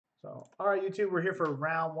So, all right, YouTube, we're here for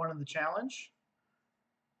round 1 of the challenge.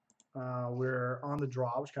 We're on the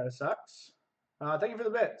draw, which kind of sucks. Thank you for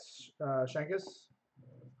the bits, Shankus.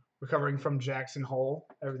 Recovering from Jackson Hole.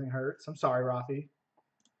 Everything hurts. I'm sorry, Rafi.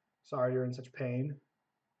 Sorry you're in such pain.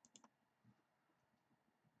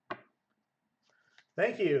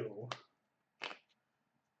 Thank you.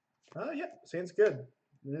 Yeah, seems good.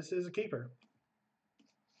 This is a keeper.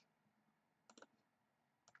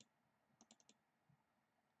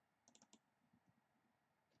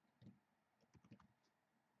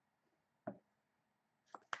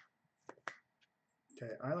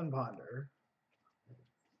 Okay, Island Ponder.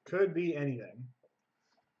 Could be anything.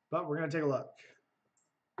 But we're going to take a look.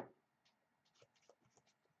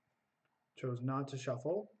 Chose not to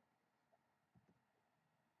shuffle.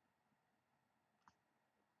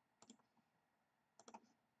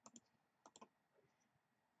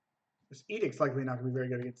 This Edict's likely not going to be very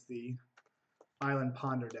good against the Island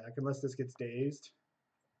Ponder deck, unless this gets dazed.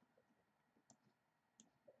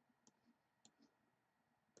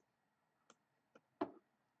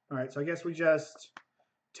 All right, so I guess we just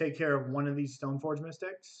take care of one of these Stoneforge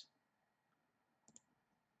Mystics.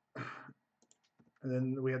 And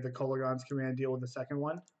then we have the Kolaghan's command deal with the second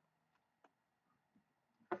one.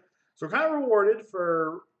 So we're kind of rewarded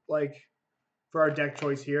for our deck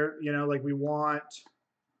choice here. You know, like we want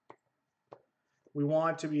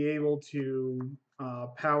to be able to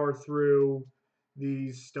power through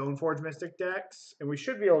these Stoneforge Mystic decks, and we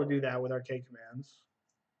should be able to do that with our K commands.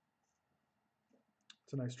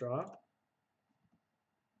 It's a nice draw.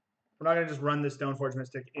 We're not going to just run this Stoneforge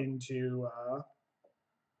Mystic into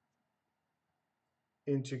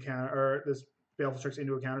counter, or this Baleful Strix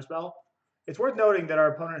into a counterspell. It's worth noting that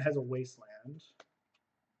our opponent has a Wasteland.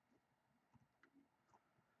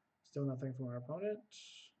 Still nothing from our opponent.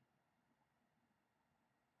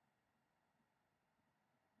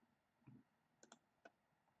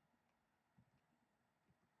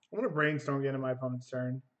 I'm going to Brainstorm again in my opponent's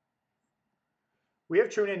turn. We have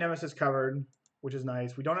True Name Nemesis covered, which is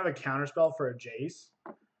nice. We don't have a counterspell for a Jace,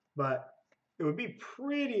 but it would be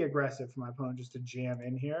pretty aggressive for my opponent just to jam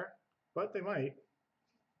in here, but they might.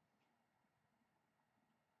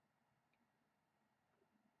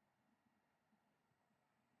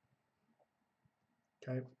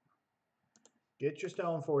 Okay. Get your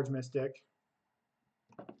Stoneforge Mystic.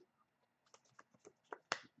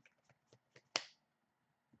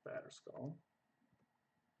 Batterskull.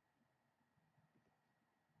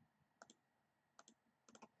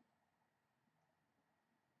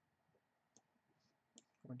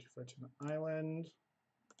 Going to fetch an island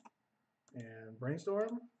and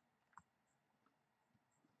Brainstorm.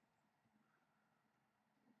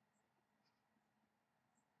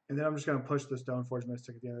 And then I'm just going to push the Stoneforge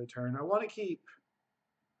Mystic at the end of the turn. I want to keep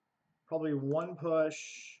probably one push.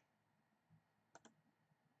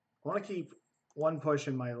 I want to keep one push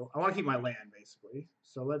in my. I want to keep my land basically.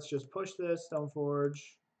 So let's just push this Stoneforge.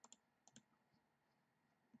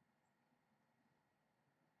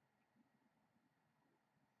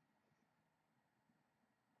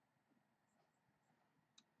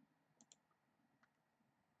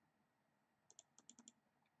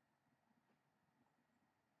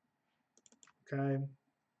 Okay.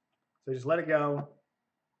 So just let it go,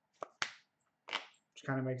 which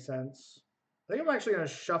kind of makes sense. I think I'm actually going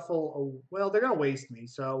to shuffle. Well, they're going to waste me,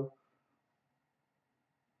 so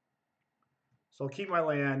I'll keep my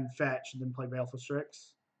land, fetch, and then play Baleful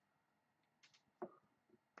Strix.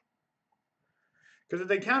 Because if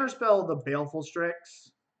they counterspell the Baleful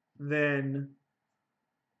Strix, then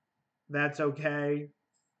that's okay.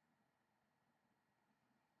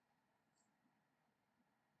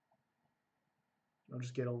 I'll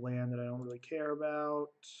just get a land that I don't really care about.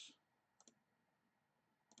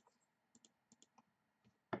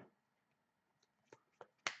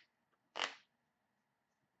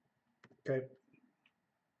 Okay.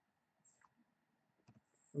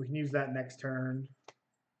 We can use that next turn.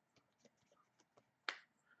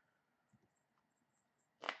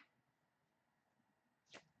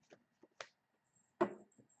 All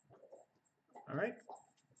right.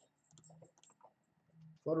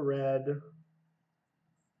 Float a red.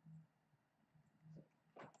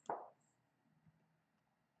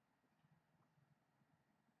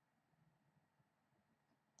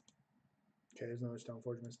 Okay, there's another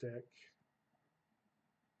Stoneforge Mystic.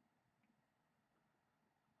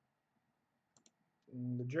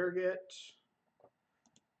 And the Jurgit.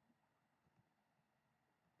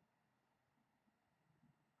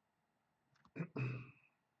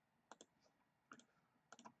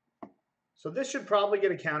 So this should probably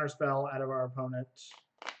get a counterspell out of our opponent.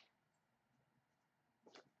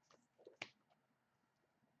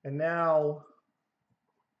 And now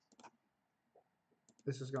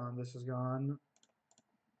this is gone. This is gone.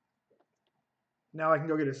 Now I can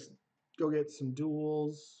go get some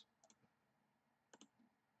duels.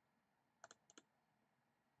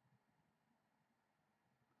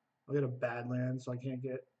 I'll get a Badlands so I can't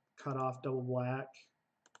get cut off double black.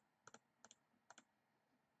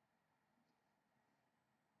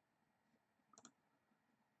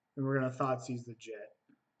 And we're going to Thoughtseize the Jet.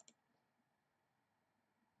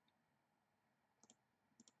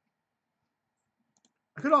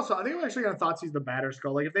 I think I'm actually going to Thoughtseize the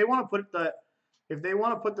Batterskull. Like if they want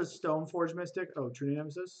to put the Stoneforge Mystic, oh, True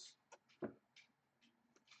Nemesis.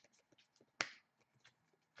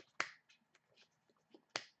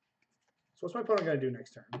 So what's my opponent going to do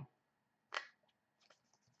next turn?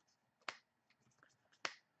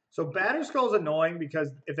 So Batterskull is annoying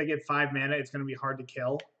because if they get 5 mana, it's going to be hard to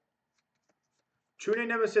kill. True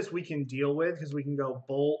Nemesis we can deal with because we can go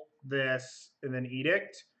Bolt this and then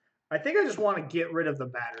Edict. I think I just want to get rid of the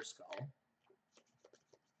Batterskull.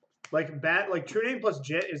 Like True Name plus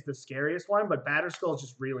Jit is the scariest one, but Batterskull is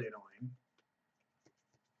just really annoying.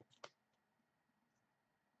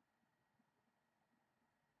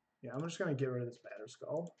 Yeah, I'm just gonna get rid of this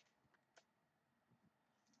Batterskull.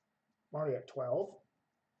 I'm already at 12.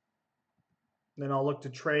 And then I'll look to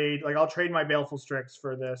trade. Like I'll trade my Baleful Strix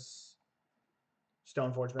for this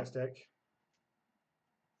Stoneforge Mystic.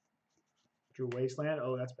 Drew Wasteland.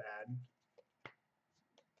 Oh, that's bad.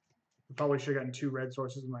 I probably should have gotten 2 red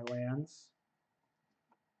sources in my lands.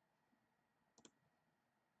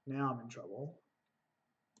 Now I'm in trouble.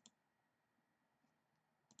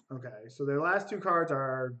 Okay, so their last 2 cards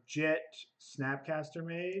are Jit, Snapcaster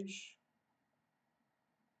Mage.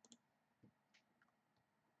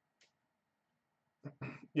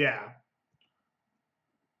 Yeah.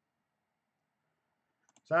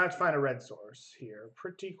 So I have to find a red source here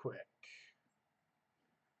pretty quick.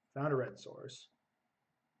 Found a red source.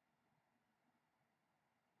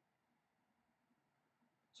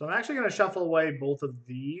 So I'm actually going to shuffle away both of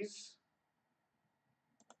these.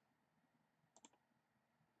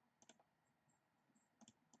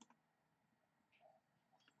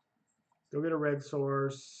 Go get a red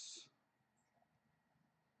source.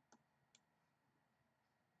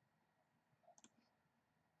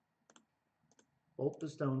 Bolt the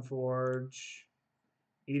Stoneforge.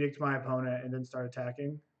 Edict my opponent and then start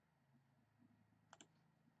attacking.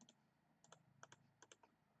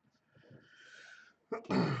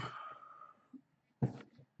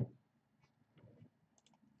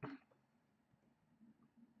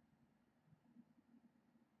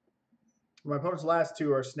 My opponent's last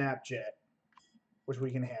 2 are Snap Jet, which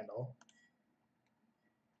we can handle.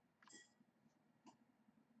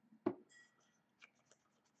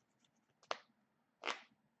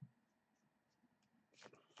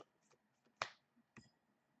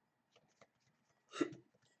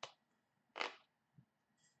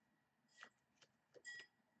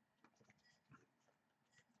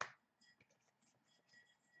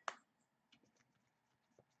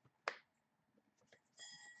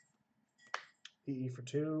 EE for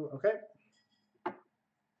 2. Okay.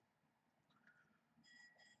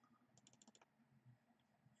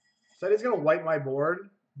 So it's going to wipe my board,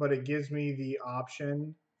 but it gives me the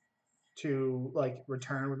option to like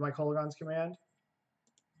return with my Kolaghan's command.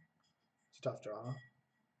 It's a tough draw.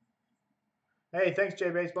 Hey, thanks, Jay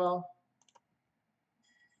Baseball.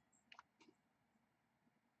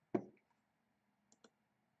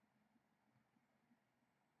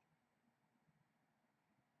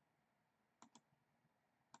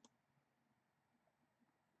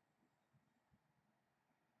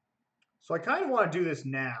 So I kind of want to do this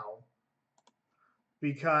now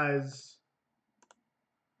because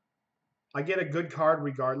I get a good card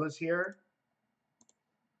regardless here.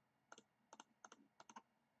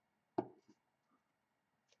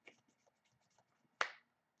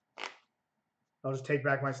 I'll just take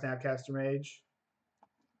back my Snapcaster Mage.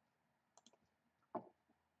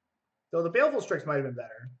 Though the Baleful Strix might have been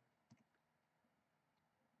better.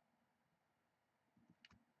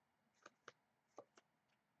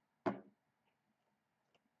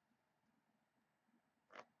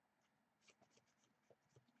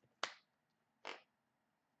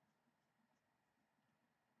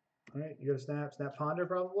 All right, you got a Snap Ponder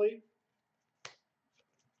probably.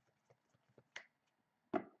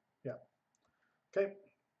 Yeah. Okay.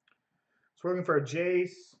 So we're looking for a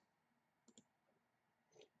Jace.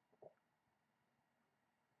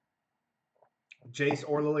 Jace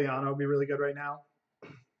or Liliana would be really good right now.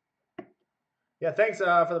 Yeah, thanks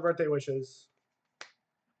for the birthday wishes.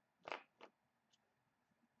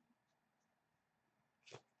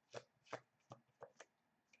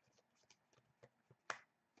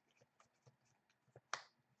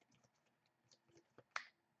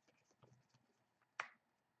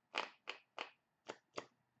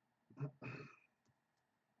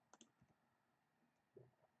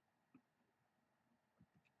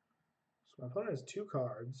 So my opponent has 2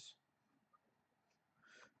 cards.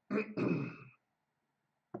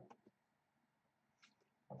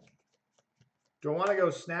 Do I want to go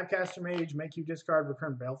Snapcaster Mage, make you discard,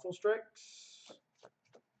 return Baleful Strix?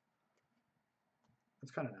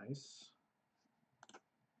 That's kind of nice.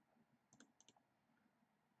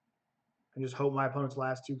 And just hope my opponent's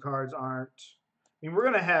last 2 cards aren't... I mean, we're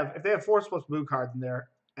going to have... If they have 4 plus blue cards and they're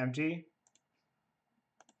empty...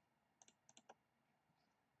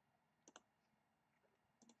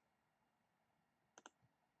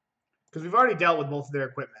 Because we've already dealt with both of their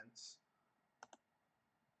equipments.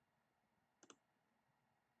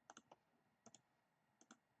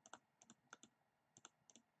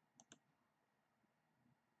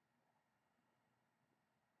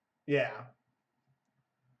 Yeah.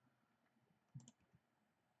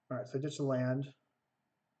 All right, so just a land.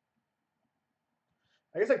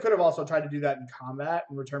 I guess I could have also tried to do that in combat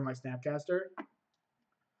and return my Snapcaster.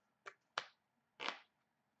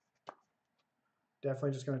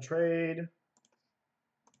 Definitely just going to trade.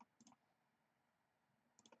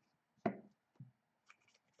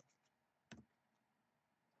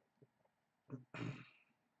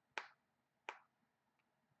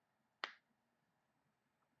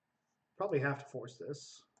 Probably have to force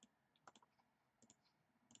this.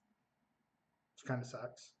 Which kind of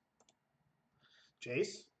sucks.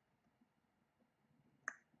 Jace?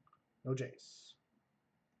 No Jace.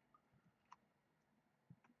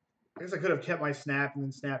 I guess I could have kept my Snap and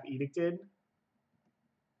then Snap Edicted.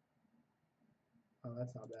 Oh,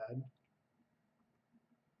 that's not bad.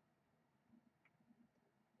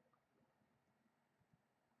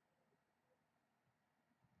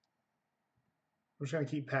 I'm just going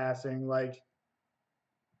to keep passing. Like,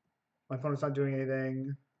 my opponent's not doing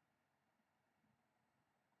anything.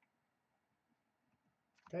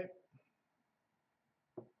 Okay.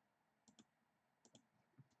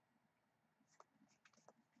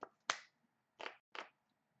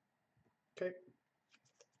 Okay.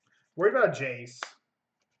 Worried about a Jace.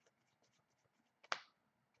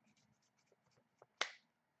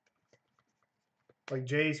 Like,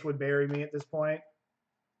 Jace would bury me at this point.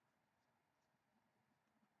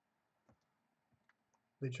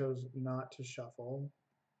 They chose not to shuffle.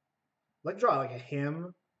 Let's draw like a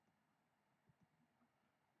hymn.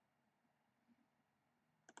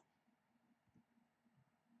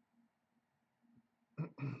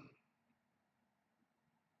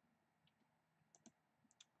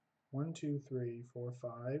 One, two, three, four,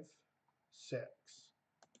 5, 6.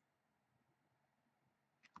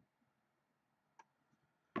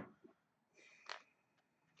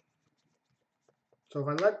 So if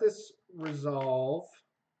I let this resolve,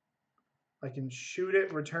 I can shoot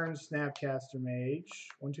it, return Snapcaster Mage.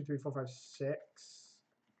 1, 2, 3, 4, 5, 6.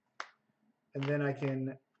 And then I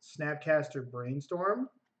can Snapcaster Brainstorm.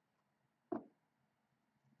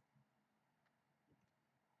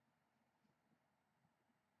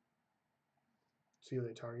 See who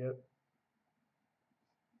they target.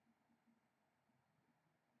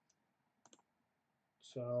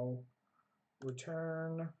 So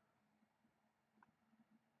return.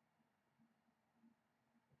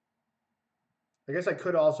 I guess I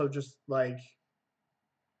could also just like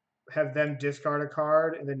have them discard a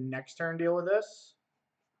card and then next turn deal with this.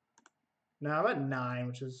 Now I'm at 9,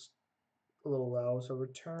 which is a little low. So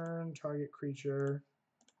return target creature.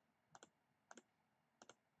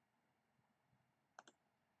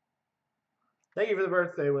 Thank you for the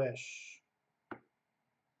birthday wish.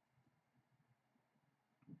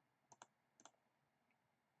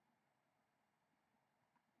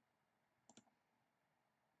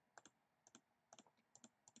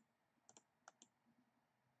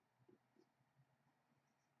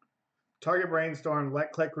 Target Brainstorm,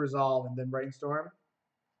 let click resolve, and then Brainstorm.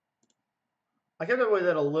 I kept up with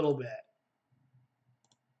it a little bit.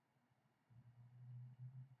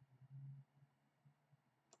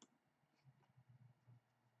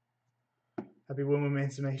 Happy Woman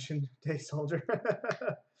Emancipation Day, soldier.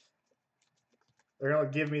 They're going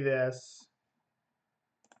to give me this.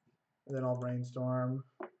 And then I'll Brainstorm.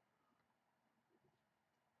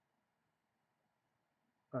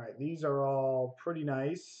 All right, these are all pretty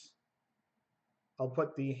nice. I'll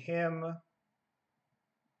put the hymn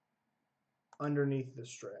underneath the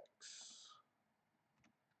Strix.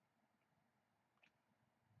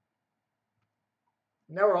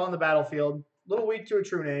 Now we're on the battlefield. A little weak to a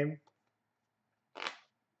true name.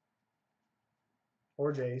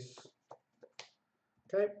 Or Jace.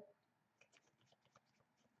 Okay.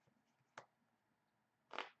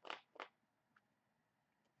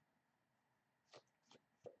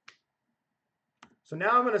 So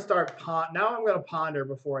now I'm going to start now I'm going to ponder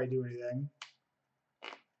before I do anything.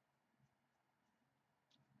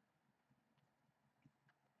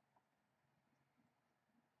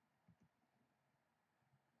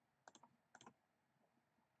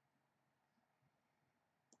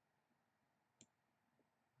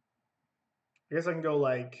 I guess I can go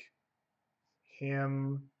like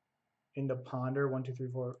him into Ponder. 1, 2, 3,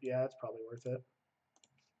 4. Yeah, it's probably worth it.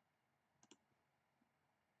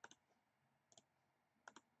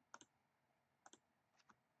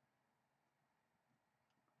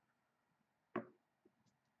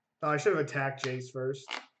 Oh, I should have attacked Jace first.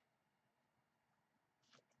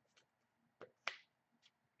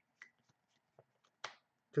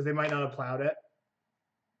 Because they might not have plowed it.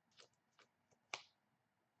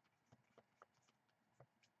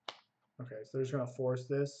 Okay, so they're just going to force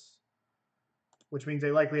this. Which means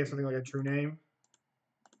they likely have something like a true name.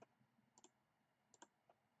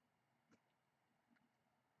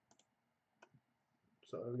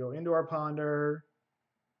 So we go into our Ponder.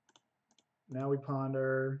 Now we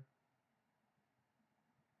Ponder.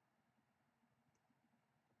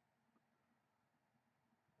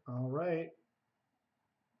 All right.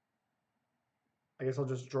 I guess I'll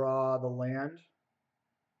just draw the land.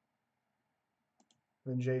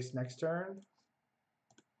 Then Jace next turn.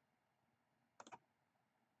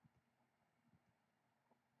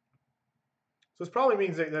 So this probably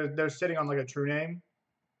means that they're sitting on like a true name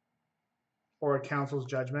or a council's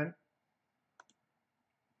judgment.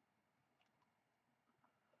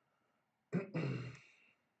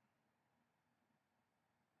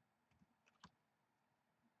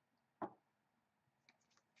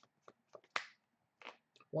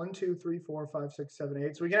 One, two, three, four, five, six, seven,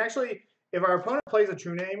 eight. So we can actually, if our opponent plays a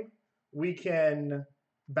true name, we can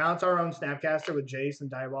bounce our own Snapcaster with Jace and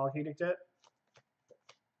Diabolic Edict it.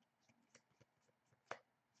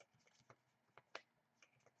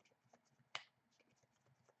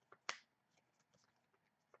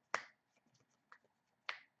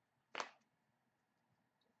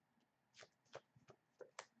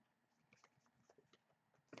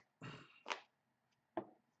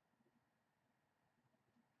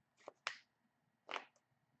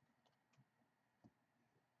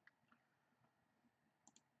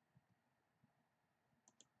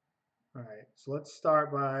 All right, so let's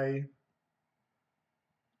start by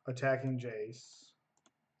attacking Jace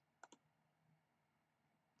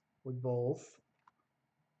with both.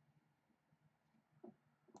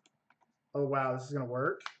 Oh, wow, this is going to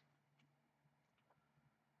work.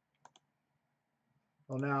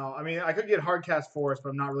 Well, now, I mean, I could get Hardcast Force, but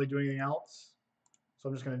I'm not really doing anything else. So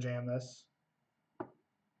I'm just going to jam this.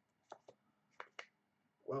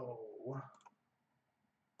 Whoa.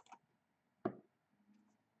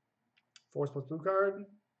 Force plus blue card.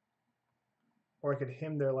 Or I could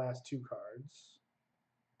him their last 2 cards.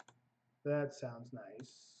 That sounds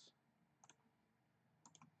nice.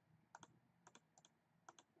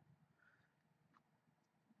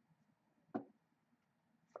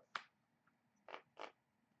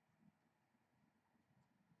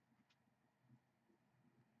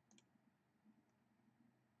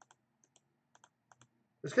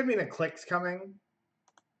 This could mean a click's coming.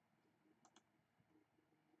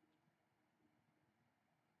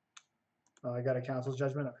 Oh, I got a council's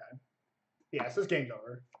judgment? Okay. Yeah, so this game's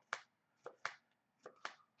over.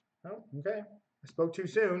 Oh, okay. I spoke too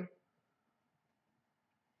soon.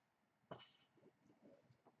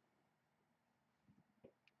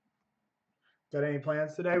 Got any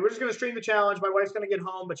plans today? We're just going to stream the challenge. My wife's going to get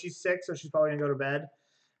home, but she's sick, so she's probably going to go to bed.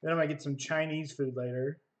 Then I'm going to get some Chinese food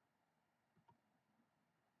later.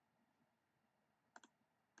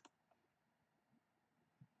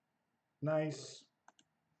 Nice.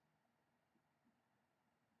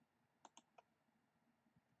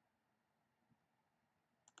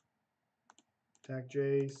 Attack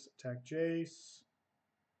Jace. Attack Jace.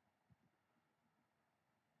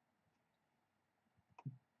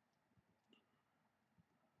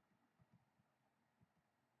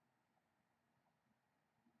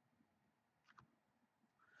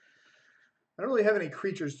 I don't really have any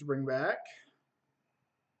creatures to bring back.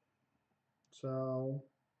 So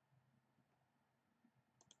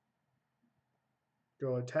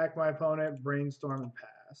go attack my opponent, brainstorm, and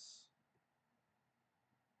pass.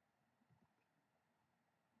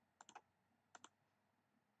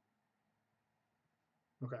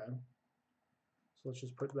 Okay. So let's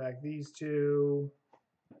just put back these 2.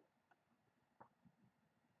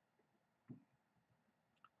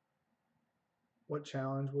 What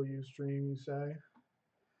challenge will you stream, you say?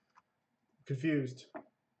 Confused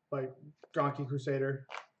by Donkey Crusader.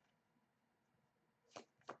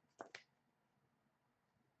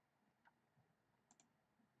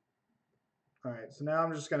 All right, so now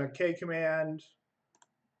I'm just going to K command.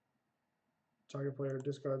 Target player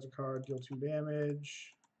discards a card, deal 2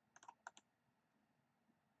 damage.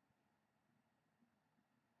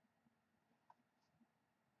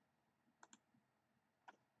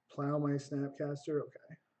 Plow my Snapcaster,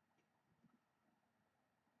 okay.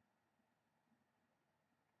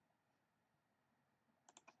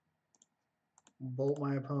 Bolt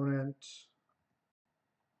my opponent.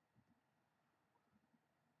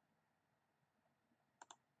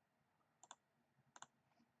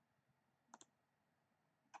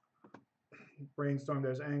 Brainstorm,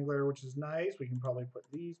 there's Angler, which is nice. We can probably put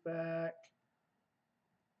these back.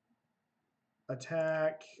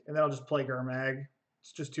 Attack, and then I'll just play Gurmag.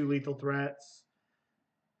 It's just 2 lethal threats.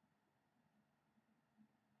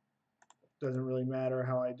 Doesn't really matter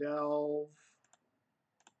how I delve.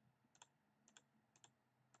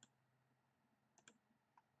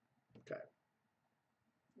 Okay.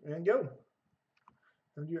 And go.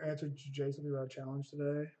 Have you answered Jace something about a challenge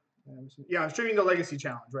today? Yeah, I'm streaming the Legacy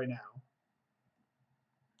Challenge right now.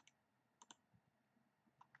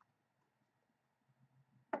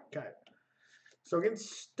 Okay. So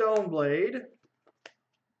against Stoneblade,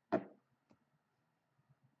 I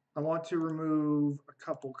want to remove a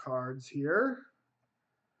couple cards here.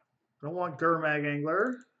 I don't want Gurmag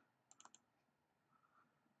Angler.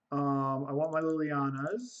 I want my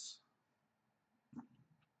Lilianas.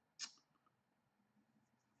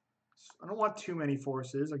 I don't want too many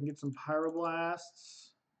forces. I can get some Pyroblasts.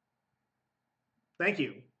 Thank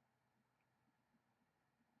you.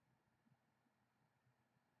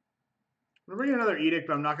 I'm going to bring in another Edict,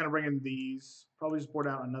 but I'm not going to bring in these. Probably just board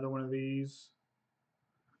out another one of these.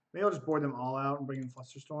 Maybe I'll just board them all out and bring in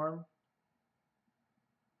Flusterstorm.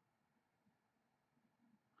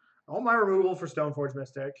 I want my removal for Stoneforge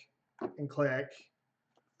Mystic and click.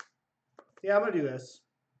 Yeah, I'm going to do this.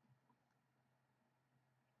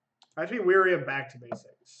 I have to be wary of back to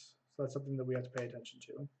basics. So that's something that we have to pay attention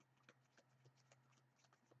to.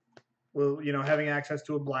 Well, you know, having access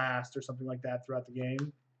to a blast or something like that throughout the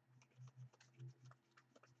game.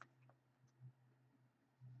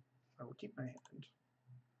 I will keep my hand.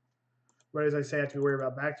 Right as I say, I have to be wary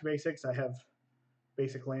about back to basics. I have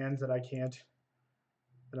basic lands that I can't,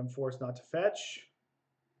 that I'm forced not to fetch.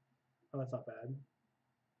 Oh, that's not bad.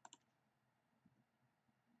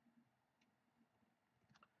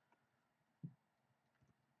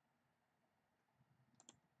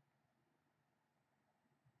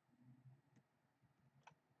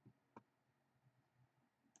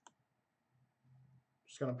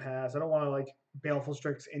 Just gonna pass. I don't want to like Baleful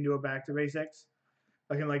Strix into a back to basics.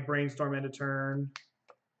 I can like Brainstorm end a turn.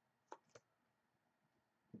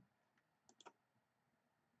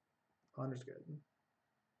 Ponder's good.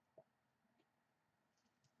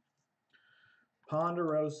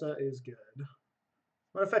 Ponderosa is good. I'm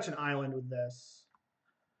gonna fetch an island with this.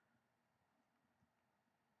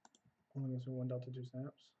 Only gives me 1 Delta 2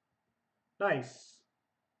 snaps. Nice.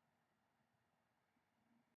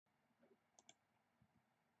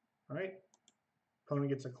 All right. Opponent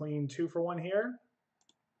gets a clean 2 for 1 here.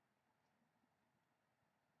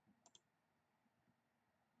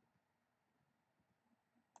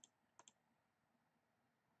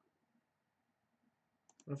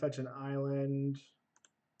 I'm gonna fetch an island,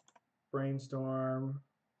 Brainstorm.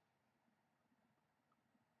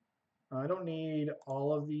 I don't need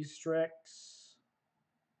all of these Strix.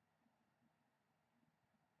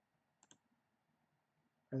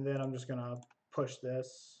 And then I'm just gonna push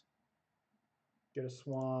this, get a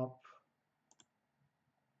swamp.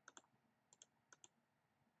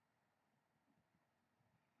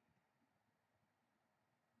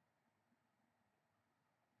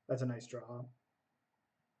 That's a nice draw.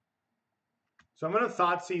 So I'm going to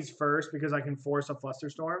Thoughtseize first because I can force a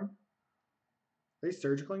Flusterstorm. Are they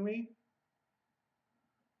surgicaling me?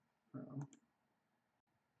 No.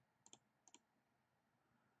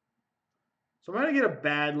 So I'm going to get a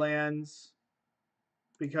Badlands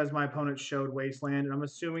because my opponent showed Wasteland, and I'm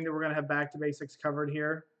assuming that we're going to have back to basics covered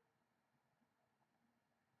here.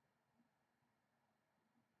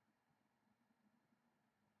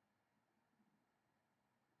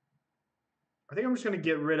 I think I'm just going to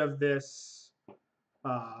get rid of this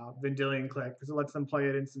Vendilion Click because it lets them play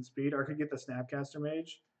at instant speed, or I could get the Snapcaster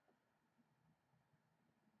Mage.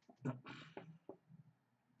 I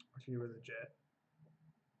should get rid of the Jet.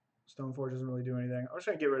 Stoneforge doesn't really do anything. I'm just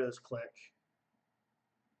going to get rid of this Click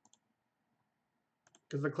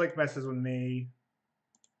because the Click messes with me.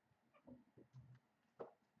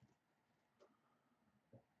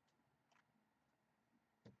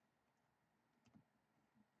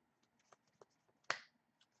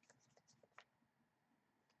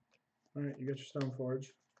 All right, you got your Stoneforge.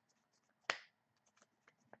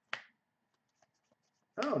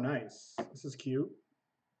 Oh, nice. This is cute.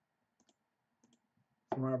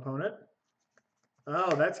 From our opponent.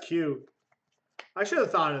 Oh, that's cute. I should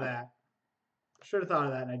have thought of that. I should have thought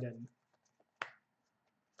of that, and I didn't.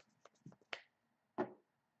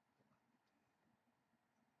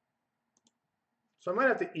 So I might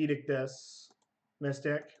have to Edict this.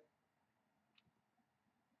 Mystic.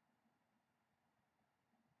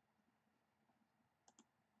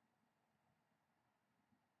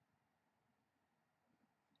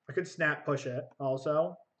 I could snap push it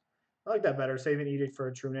also. I like that better. Save an Edict for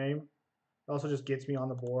a true name. It also just gets me on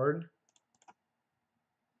the board.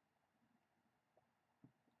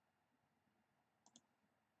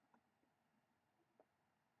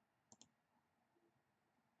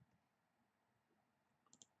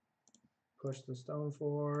 Push the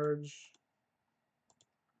Stoneforge.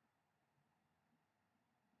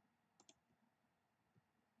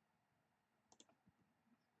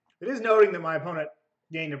 It is noting that my opponent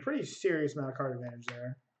gained a pretty serious amount of card advantage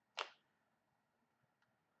there.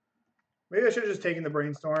 Maybe I should have just taken the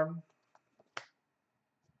Brainstorm.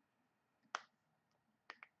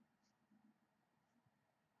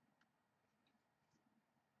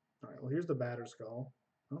 All right, well, here's the Batter Skull.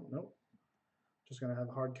 Oh, nope. Just going to have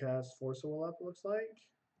hard cast Forcible up, looks like.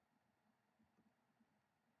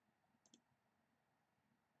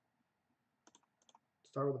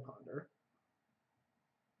 Start with a Ponder.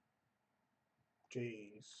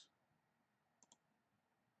 Jace.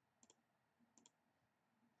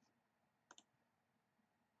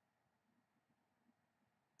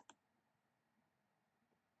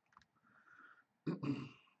 I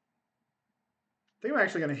think I'm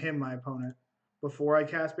actually going to him my opponent before I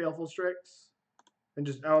cast Baleful Strix. And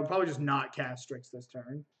just, I'll probably just not cast Strix this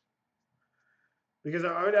turn. Because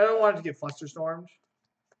I don't want it to get Flusterstormed.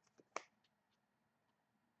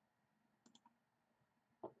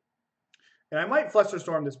 And I might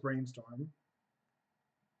Flusterstorm this Brainstorm.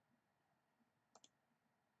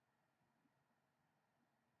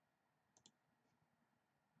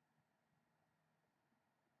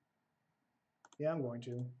 Yeah, I'm going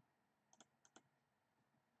to.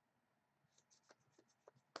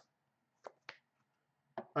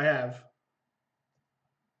 I have.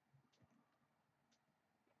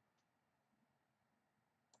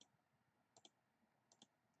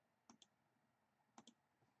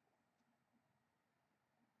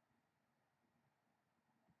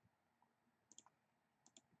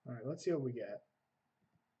 All right, let's see what we get.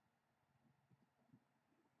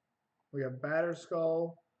 We got Batter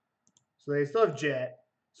Skull. So they still have Jet.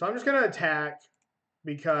 So I'm just going to attack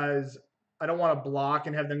because I don't want to block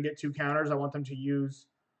and have them get 2 counters. I want them to use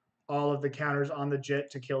all of the counters on the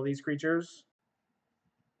Jet to kill these creatures.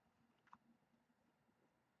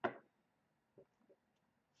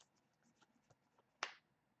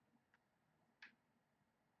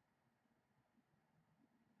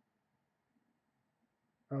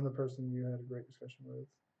 I'm the person you had a great discussion with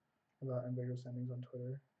about ambiguous endings on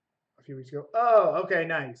Twitter a few weeks ago. Oh, okay,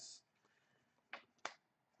 nice.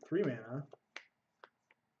 3 mana.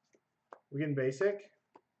 We getting basic.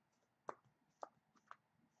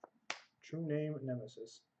 True name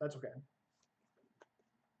Nemesis. That's okay.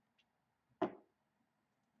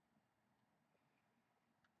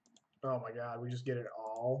 Oh my god, we just get it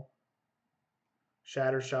all.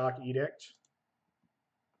 Shatter Shock Edict.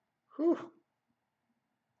 Whew.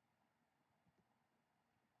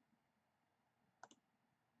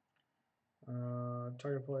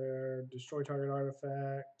 Target player, destroy target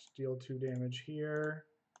artifact, deal 2 damage here.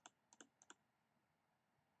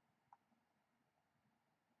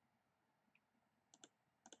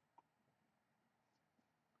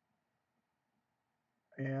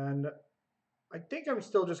 And I think I'm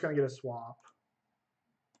still just going to get a swap.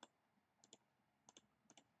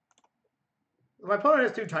 My opponent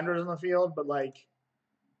has 2 Tundras on the field, but like,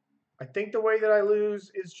 I think the way that I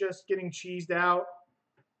lose is just getting cheesed out.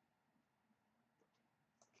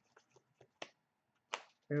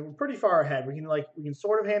 And we're pretty far ahead. We can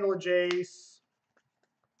sort of handle a Jace.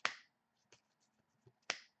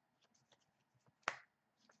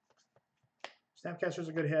 Snapcaster's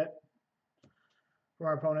a good hit from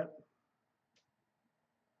our opponent.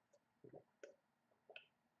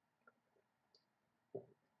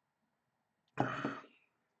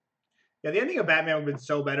 Yeah, the ending of Batman would have been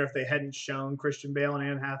so better if they hadn't shown Christian Bale and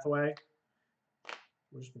Anne Hathaway. It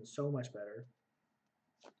would have been so much better.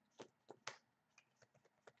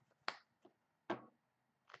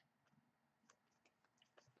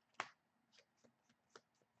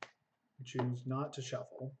 We choose not to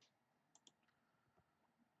shuffle.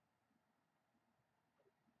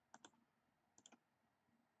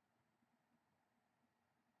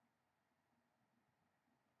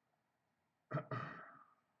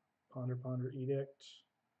 Ponder, Edict.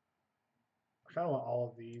 I kind of want all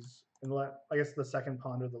of these. And I guess the second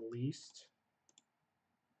Ponder the least.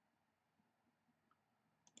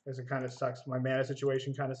 Because it kind of sucks. My mana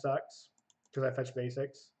situation kind of sucks. Because I fetch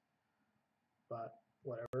basics. But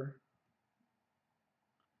whatever.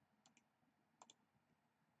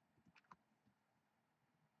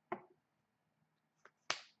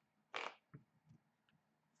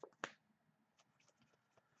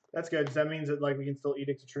 That's good, because that means that like we can still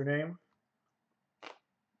Edict a True Name.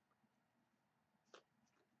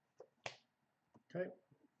 Okay.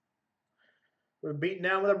 We're beaten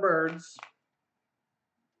down with our birds.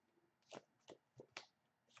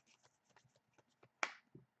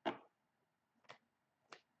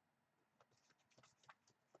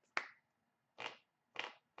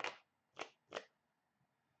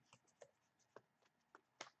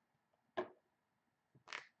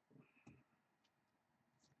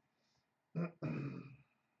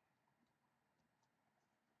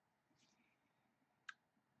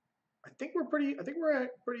 I think we're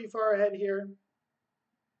pretty far ahead here.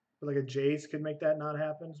 But like a Jace could make that not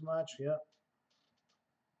happen as much. Yep.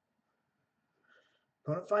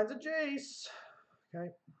 Opponent finds a Jace.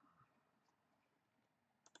 Okay.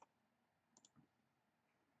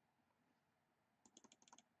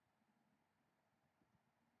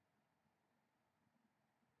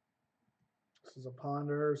 This is a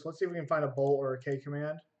Ponder. So let's see if we can find a Bolt or a K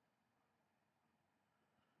command.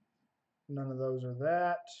 None of those are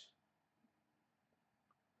that.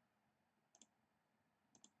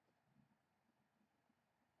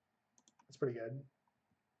 That's pretty good.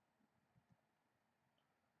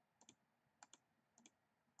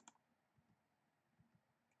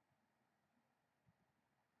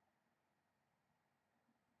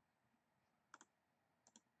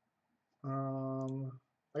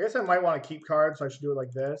 I guess I might want to keep cards, so I should do it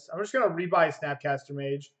like this. I'm just going to rebuy Snapcaster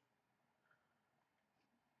Mage.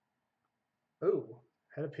 Ooh,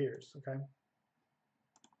 Head appears. Okay.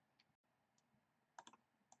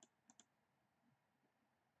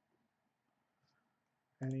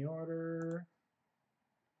 Any order.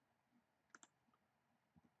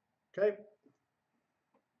 Okay.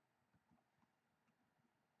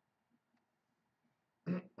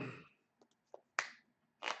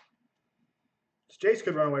 Jace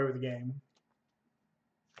could run away with the game.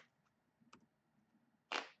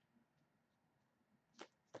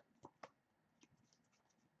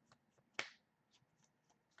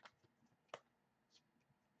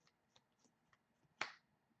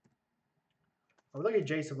 I would like a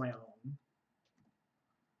Jace of my own,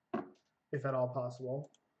 if at all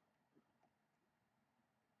possible.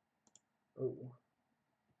 Oh.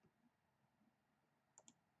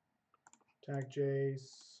 Attack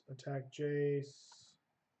Jace. Attack Jace.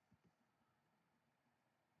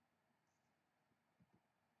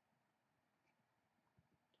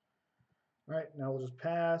 All right, now we'll just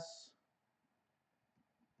pass.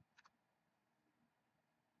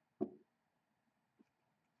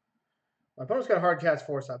 My opponent's got a hard cast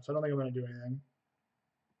force up, so I don't think I'm going to do anything.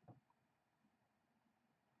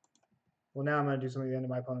 Well, now I'm going to do something at the end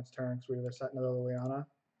of my opponent's turn because we have set another Liliana.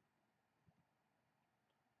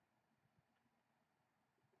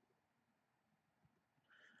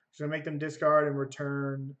 Just going to make them discard and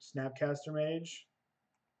return Snapcaster Mage.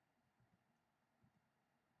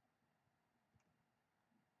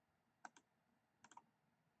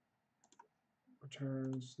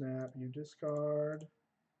 Return Snap, you discard.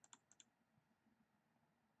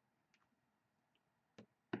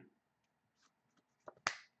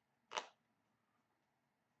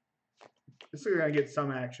 This is going to get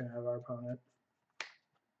some action out of our opponent.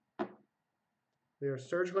 They are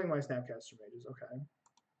surgically my Snapcaster Mages. Okay.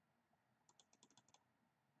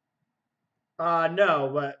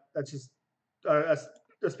 No, but that's just a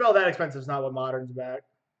spell that expensive is not what Modern's back.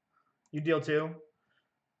 You deal 2.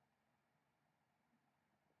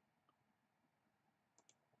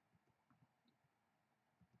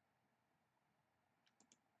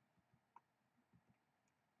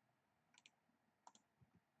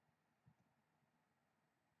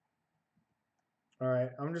 All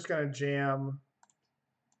right, I'm just gonna jam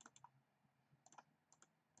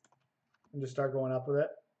and just start going up with it.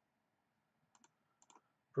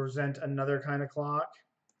 Present another kind of clock.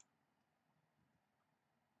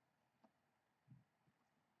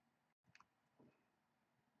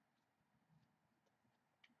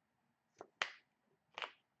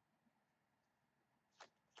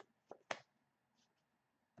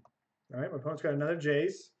 All right, my opponent's got another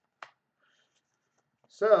Jace.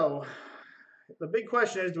 So the big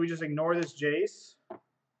question is, do we just ignore this Jace? I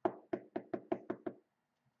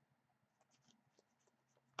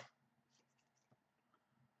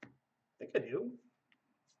think I do.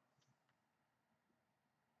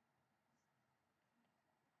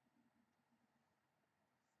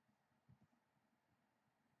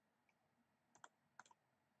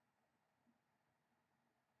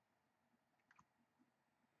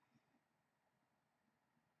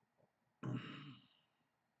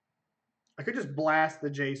 I could just blast the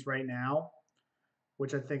Jace right now,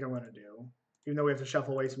 which I think I'm going to do, even though we have to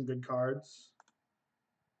shuffle away some good cards.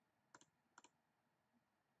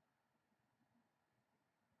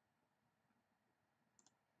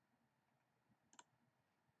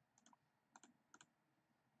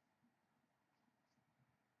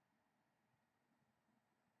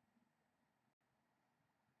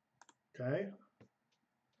 Okay.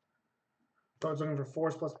 So I was looking for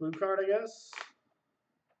force plus blue card, I guess.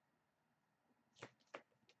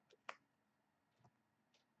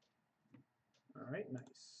 All right, nice.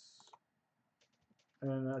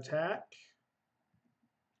 And an attack.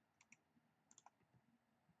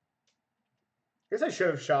 I guess I should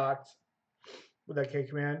have shocked with that K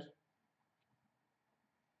command.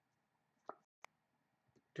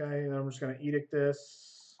 Okay, and then I'm just going to edict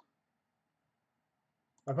this.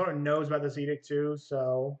 My opponent knows about this edict too,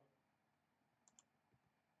 so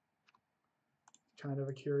kind of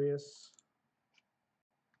a curious.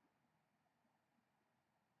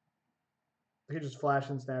 I could just flash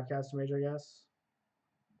in Snapcaster Mage, I guess.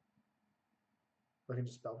 I can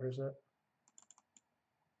just spell pierce it.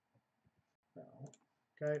 No.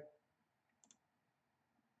 Okay.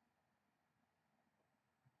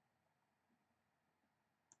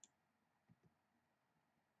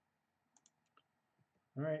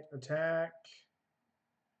 All right, attack.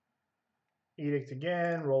 Edict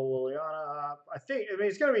again, roll Liliana up. I mean,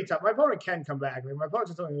 it's going to be tough. My opponent can come back. I mean, my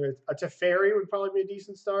opponent's something with a Teferi would probably be a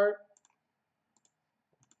decent start.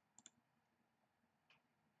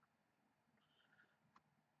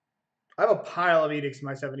 I have a pile of edicts in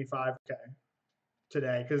my 75K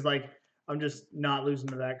today because, like, I'm just not losing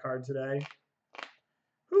to that card today.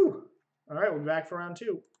 Whew. All right, we'll be back for round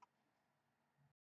 2.